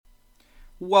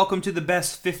Welcome to the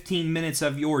best 15 minutes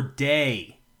of your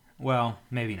day. Well,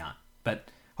 maybe not, but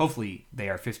hopefully they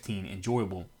are 15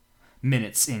 enjoyable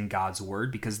minutes in God's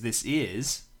Word, because this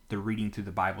is the Reading Through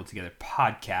the Bible Together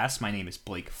podcast. My name is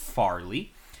Blake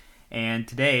Farley, and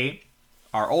today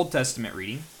our Old Testament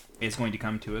reading is going to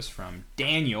come to us from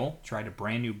Daniel. Tried a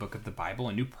brand new book of the Bible,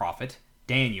 a new prophet,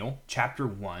 Daniel, chapter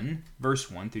 1,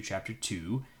 verse 1 through chapter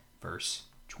 2, verse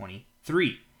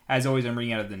 23. As always, I'm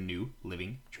reading out of the New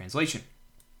Living Translation.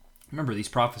 Remember, these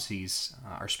prophecies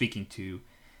are speaking to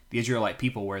the Israelite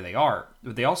people where they are,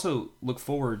 but they also look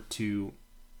forward to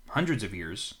hundreds of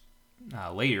years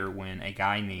later when a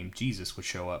guy named Jesus would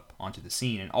show up onto the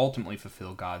scene and ultimately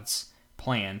fulfill God's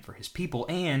plan for his people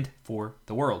and for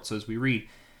the world. So as we read,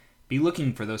 be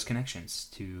looking for those connections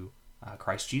to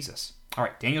Christ Jesus. All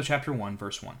right, Daniel chapter 1,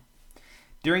 verse 1.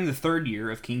 During the third year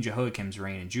of King Jehoiakim's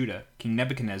reign in Judah, King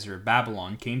Nebuchadnezzar of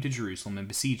Babylon came to Jerusalem and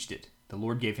besieged it. The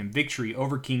Lord gave him victory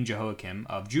over King Jehoiakim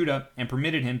of Judah and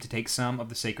permitted him to take some of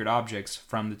the sacred objects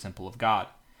from the temple of God.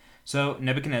 So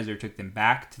Nebuchadnezzar took them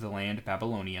back to the land of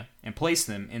Babylonia and placed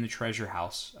them in the treasure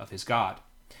house of his God.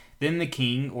 Then the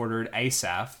king ordered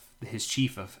Asaph, his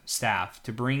chief of staff,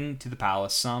 to bring to the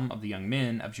palace some of the young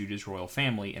men of Judah's royal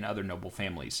family and other noble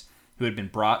families who had been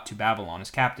brought to Babylon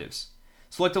as captives.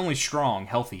 Select only strong,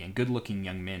 healthy, and good-looking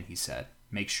young men, he said.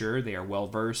 Make sure they are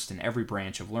well-versed in every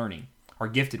branch of learning, are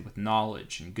gifted with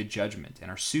knowledge and good judgment, and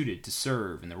are suited to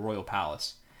serve in the royal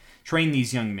palace. Train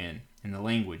these young men in the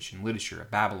language and literature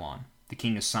of Babylon. The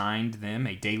king assigned them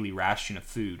a daily ration of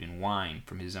food and wine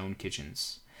from his own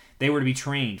kitchens. They were to be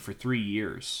trained for 3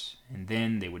 years, and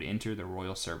then they would enter the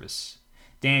royal service.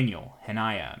 Daniel,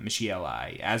 Hananiah, Mishael,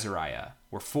 Azariah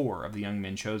were 4 of the young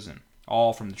men chosen,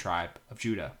 all from the tribe of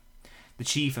Judah. The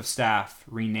chief of staff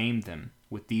renamed them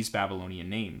with these Babylonian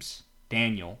names.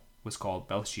 Daniel was called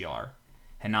Belshazzar.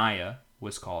 Hananiah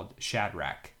was called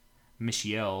Shadrach.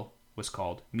 Mishael was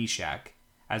called Meshach.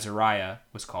 Azariah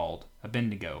was called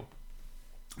Abednego.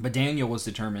 But Daniel was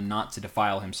determined not to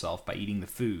defile himself by eating the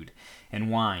food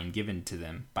and wine given to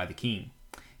them by the king.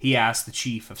 He asked the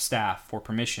chief of staff for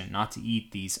permission not to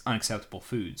eat these unacceptable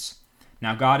foods.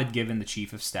 Now God had given the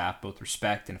chief of staff both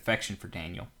respect and affection for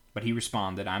Daniel, but he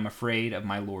responded, "I am afraid of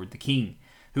my lord the king,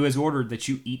 who has ordered that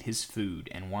you eat his food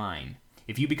and wine.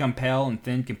 If you become pale and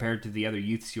thin compared to the other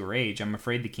youths your age, I'm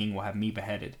afraid the king will have me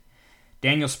beheaded."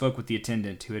 Daniel spoke with the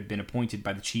attendant who had been appointed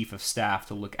by the chief of staff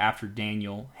to look after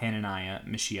Daniel, Hananiah,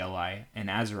 Mishael, and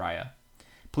Azariah.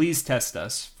 "Please test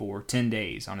us for 10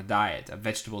 days on a diet of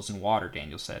vegetables and water,"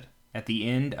 Daniel said. "At the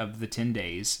end of the 10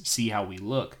 days, see how we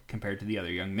look compared to the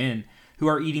other young men who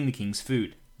are eating the king's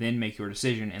food. Then make your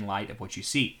decision in light of what you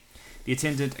see." The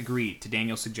attendant agreed to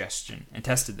Daniel's suggestion and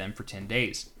tested them for 10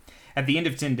 days. At the end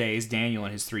of 10 days, Daniel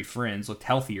and his 3 friends looked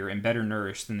healthier and better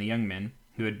nourished than the young men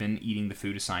who had been eating the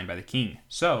food assigned by the king.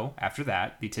 So, after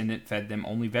that, the attendant fed them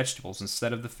only vegetables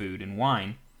instead of the food and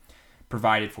wine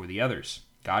provided for the others.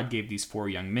 God gave these 4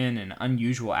 young men an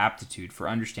unusual aptitude for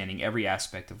understanding every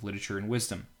aspect of literature and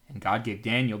wisdom, and God gave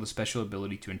Daniel the special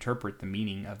ability to interpret the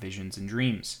meaning of visions and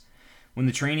dreams. When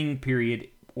the training period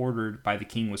ordered by the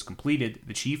king was completed,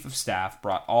 the chief of staff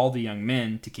brought all the young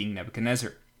men to King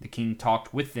Nebuchadnezzar. The king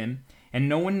talked with them, and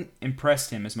no one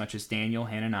impressed him as much as Daniel,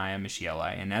 Hananiah, Mishael,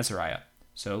 and Azariah.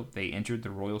 So they entered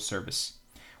the royal service.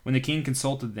 When the king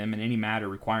consulted them in any matter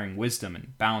requiring wisdom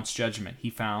and balanced judgment, he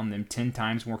found them 10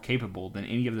 times more capable than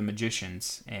any of the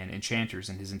magicians and enchanters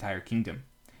in his entire kingdom.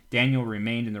 Daniel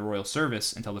remained in the royal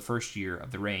service until the first year of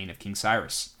the reign of King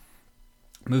Cyrus.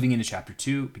 Moving into chapter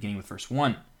 2, beginning with verse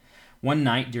 1. One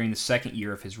night during the 2nd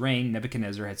year of his reign,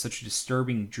 Nebuchadnezzar had such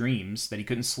disturbing dreams that he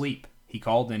couldn't sleep. He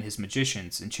called in his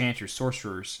magicians, enchanters,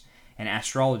 sorcerers, and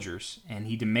astrologers, and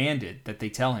he demanded that they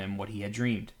tell him what he had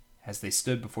dreamed. As they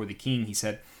stood before the king, he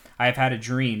said, "I have had a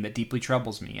dream that deeply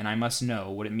troubles me, and I must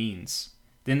know what it means."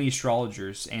 Then the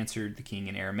astrologers answered the king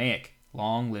in Aramaic,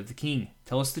 "Long live the king.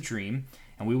 Tell us the dream,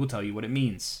 and we will tell you what it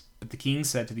means." But the king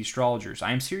said to the astrologers,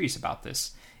 "I am serious about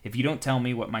this. If you don't tell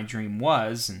me what my dream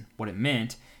was and what it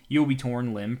meant, you will be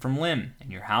torn limb from limb,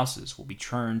 and your houses will be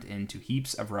turned into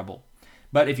heaps of rubble.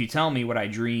 But if you tell me what I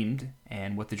dreamed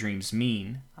and what the dreams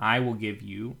mean, I will give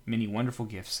you many wonderful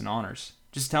gifts and honors.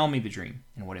 Just tell me the dream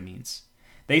and what it means."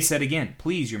 They said again,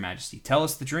 "Please, your majesty, tell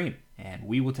us the dream, and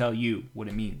we will tell you what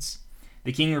it means."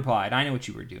 The king replied, "I know what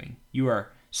you are doing. You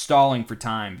are stalling for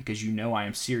time because you know I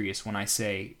am serious when I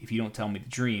say, if you don't tell me the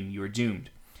dream, you are doomed.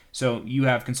 So you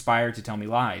have conspired to tell me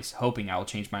lies, hoping I will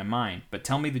change my mind. But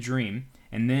tell me the dream,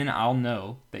 and then I'll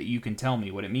know that you can tell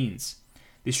me what it means."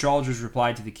 The astrologers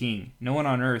replied to the king, "No one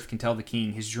on earth can tell the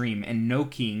king his dream, and no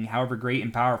king, however great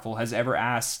and powerful, has ever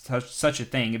asked such a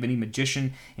thing of any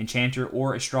magician, enchanter,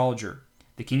 or astrologer."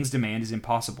 The king's demand is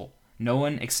impossible. No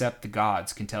one except the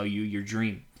gods can tell you your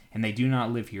dream, and they do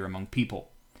not live here among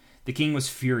people." The king was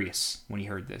furious when he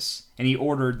heard this, and he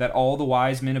ordered that all the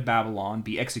wise men of Babylon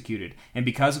be executed, and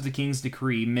because of the king's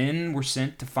decree, men were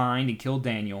sent to find and kill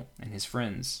Daniel and his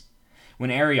friends. When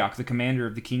Arioch, the commander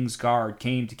of the king's guard,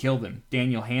 came to kill them,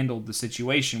 Daniel handled the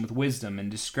situation with wisdom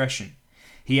and discretion.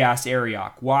 He asked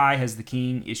Arioch, "Why has the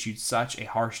king issued such a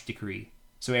harsh decree?"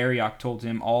 So Arioch told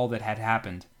him all that had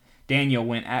happened. Daniel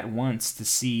went at once to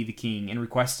see the king and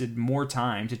requested more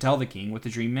time to tell the king what the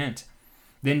dream meant.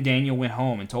 Then Daniel went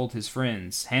home and told his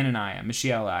friends, Hananiah,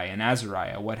 Mishael, and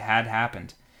Azariah, what had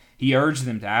happened. He urged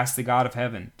them to ask the God of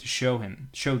heaven to show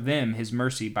them his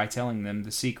mercy by telling them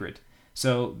the secret,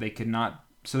 so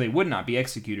they would not be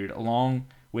executed along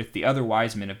with the other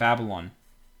wise men of Babylon.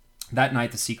 That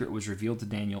night the secret was revealed to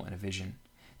Daniel in a vision.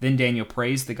 Then Daniel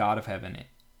praised the God of heaven.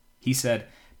 He said,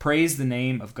 "Praise the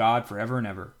name of God forever and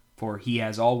ever, for he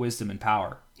has all wisdom and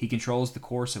power. He controls the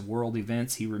course of world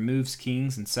events. He removes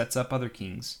kings and sets up other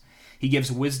kings. He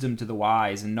gives wisdom to the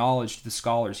wise and knowledge to the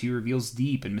scholars. He reveals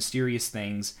deep and mysterious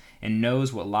things and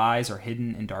knows what lies are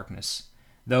hidden in darkness.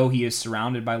 Though he is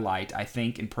surrounded by light, I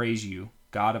thank and praise you,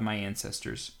 God of my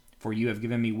ancestors, for you have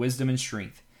given me wisdom and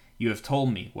strength. You have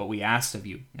told me what we asked of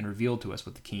you and revealed to us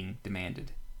what the king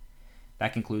demanded."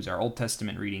 That concludes our Old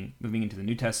Testament reading. Moving into the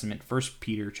New Testament, 1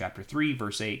 Peter chapter 3,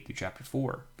 verse 8 through chapter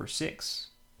 4, verse 6.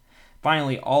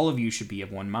 "Finally, all of you should be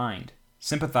of one mind.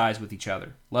 Sympathize with each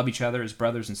other. Love each other as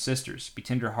brothers and sisters. Be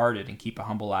tender-hearted and keep a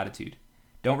humble attitude.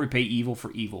 Don't repay evil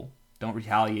for evil. Don't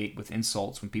retaliate with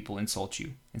insults when people insult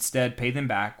you. Instead, pay them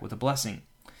back with a blessing.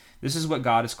 This is what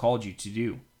God has called you to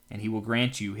do, and he will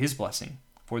grant you his blessing.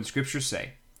 For the scriptures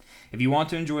say, 'If you want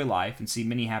to enjoy life and see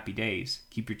many happy days,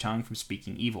 keep your tongue from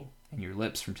speaking evil and your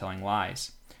lips from telling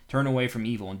lies. Turn away from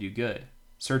evil and do good.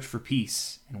 Search for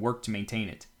peace and work to maintain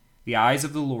it. The eyes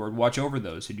of the Lord watch over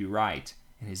those who do right,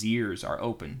 and his ears are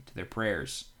open to their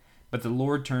prayers. But the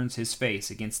Lord turns his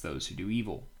face against those who do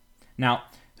evil. Now,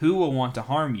 who will want to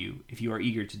harm you if you are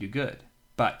eager to do good?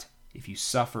 But if you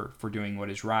suffer for doing what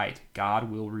is right,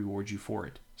 God will reward you for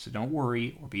it. So don't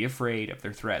worry or be afraid of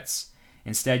their threats.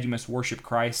 Instead, you must worship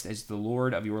Christ as the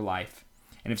Lord of your life.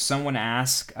 And if someone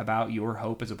asks about your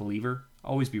hope as a believer,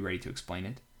 always be ready to explain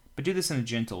it. But do this in a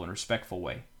gentle and respectful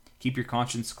way. Keep your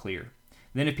conscience clear.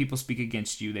 Then if people speak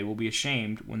against you, they will be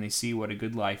ashamed when they see what a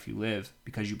good life you live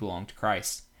because you belong to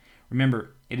Christ.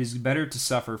 Remember, it is better to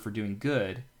suffer for doing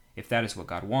good, if that is what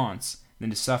God wants,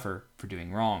 than to suffer for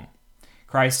doing wrong.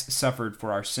 Christ suffered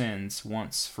for our sins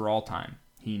once for all time.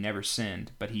 He never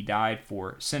sinned, but he died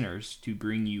for sinners to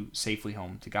bring you safely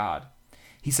home to God.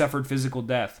 He suffered physical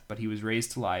death, but he was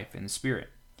raised to life in the Spirit.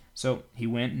 So he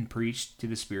went and preached to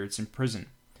the spirits in prison,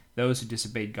 those who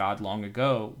disobeyed God long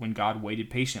ago when God waited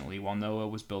patiently while Noah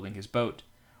was building his boat.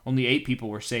 Only 8 people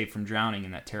were saved from drowning in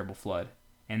that terrible flood.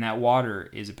 And that water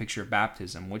is a picture of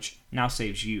baptism, which now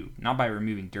saves you, not by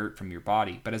removing dirt from your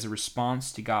body, but as a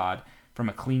response to God from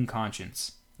a clean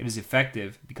conscience. It is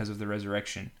effective because of the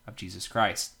resurrection of Jesus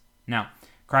Christ. Now,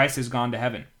 Christ has gone to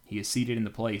heaven. He is seated in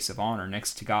the place of honor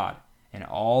next to God, and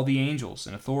all the angels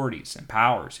and authorities and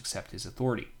powers accept his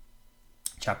authority.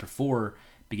 Chapter 4,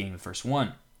 beginning with verse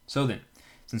 1. So then,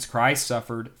 since Christ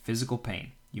suffered physical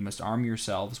pain, you must arm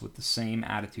yourselves with the same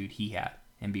attitude he had,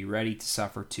 and be ready to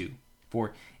suffer too.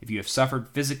 For if you have suffered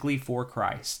physically for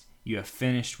Christ, you have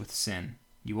finished with sin.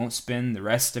 You won't spend the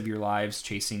rest of your lives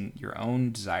chasing your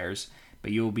own desires,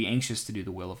 but you will be anxious to do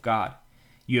the will of God.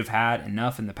 You have had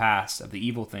enough in the past of the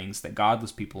evil things that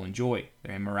godless people enjoy,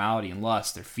 their immorality and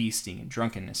lust, their feasting and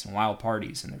drunkenness and wild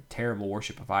parties, and their terrible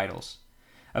worship of idols.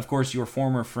 Of course, your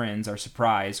former friends are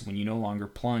surprised when you no longer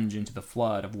plunge into the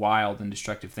flood of wild and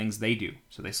destructive things they do,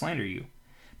 so they slander you.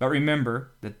 But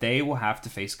remember that they will have to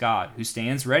face God, who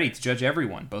stands ready to judge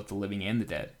everyone, both the living and the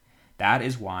dead. That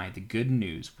is why the good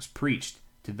news was preached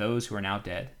to those who are now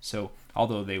dead. So,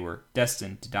 although they were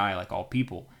destined to die like all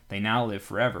people, they now live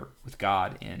forever with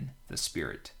God in the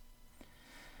Spirit.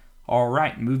 All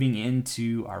right, moving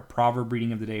into our proverb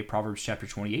reading of the day, Proverbs chapter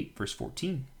 28, verse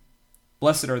 14.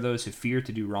 Blessed are those who fear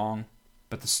to do wrong,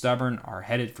 but the stubborn are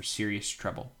headed for serious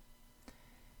trouble.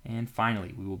 And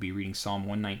finally, we will be reading Psalm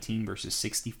 119, verses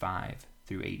 65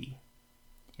 through 80,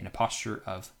 in a posture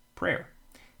of prayer.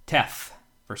 Teth,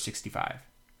 verse 65.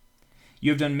 You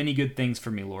have done many good things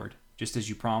for me, Lord. Just as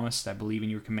you promised, I believe in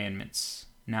your commandments.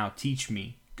 Now teach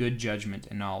me good judgment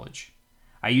and knowledge.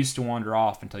 I used to wander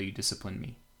off until you disciplined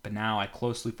me, but now I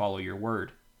closely follow your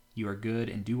word. You are good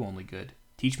and do only good.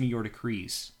 Teach me your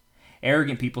decrees.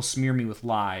 Arrogant people smear me with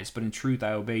lies, but in truth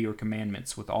I obey your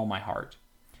commandments with all my heart.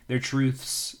 Their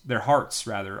hearts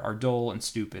are dull and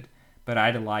stupid, but but I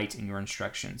delight in your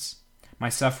instructions. My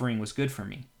suffering was good for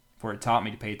me, for it taught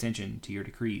me to pay attention to your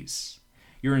decrees.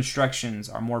 Your instructions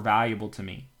are more valuable to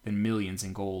me than millions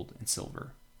in gold and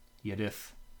silver.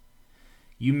 Yadith.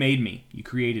 You made me, you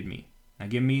created me. Now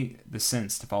give me the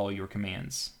sense to follow your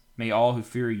commands. May all who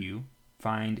fear you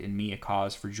find in me a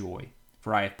cause for joy,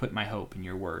 for I have put my hope in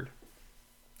your word.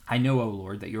 I know, O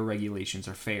Lord, that your regulations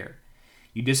are fair.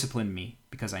 You discipline me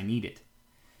because I need it.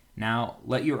 Now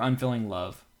let your unfailing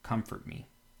love comfort me,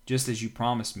 just as you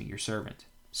promised me, your servant.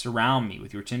 Surround me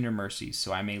with your tender mercies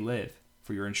so I may live,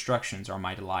 for your instructions are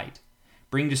my delight.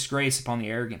 Bring disgrace upon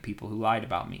the arrogant people who lied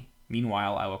about me.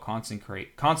 Meanwhile, I will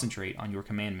concentrate on your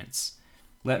commandments.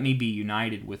 Let me be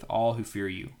united with all who fear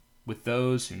you, with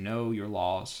those who know your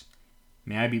laws.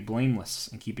 May I be blameless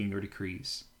in keeping your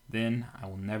decrees. Then I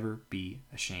will never be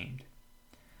ashamed.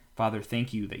 Father,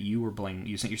 thank you that you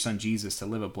sent your son Jesus to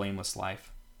live a blameless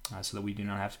life, so that we do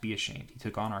not have to be ashamed. He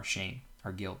took on our shame,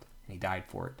 our guilt, and he died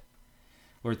for it.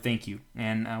 Lord, thank you.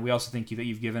 And we also thank you that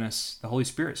you've given us the Holy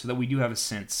Spirit so that we do have a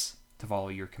sense to follow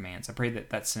your commands. I pray that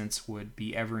that sense would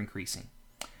be ever increasing.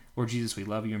 Lord Jesus, we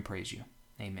love you and praise you.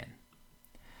 Amen.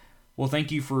 Well,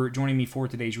 thank you for joining me for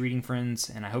today's reading, friends,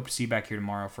 and I hope to see you back here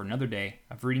tomorrow for another day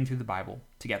of reading through the Bible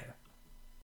together.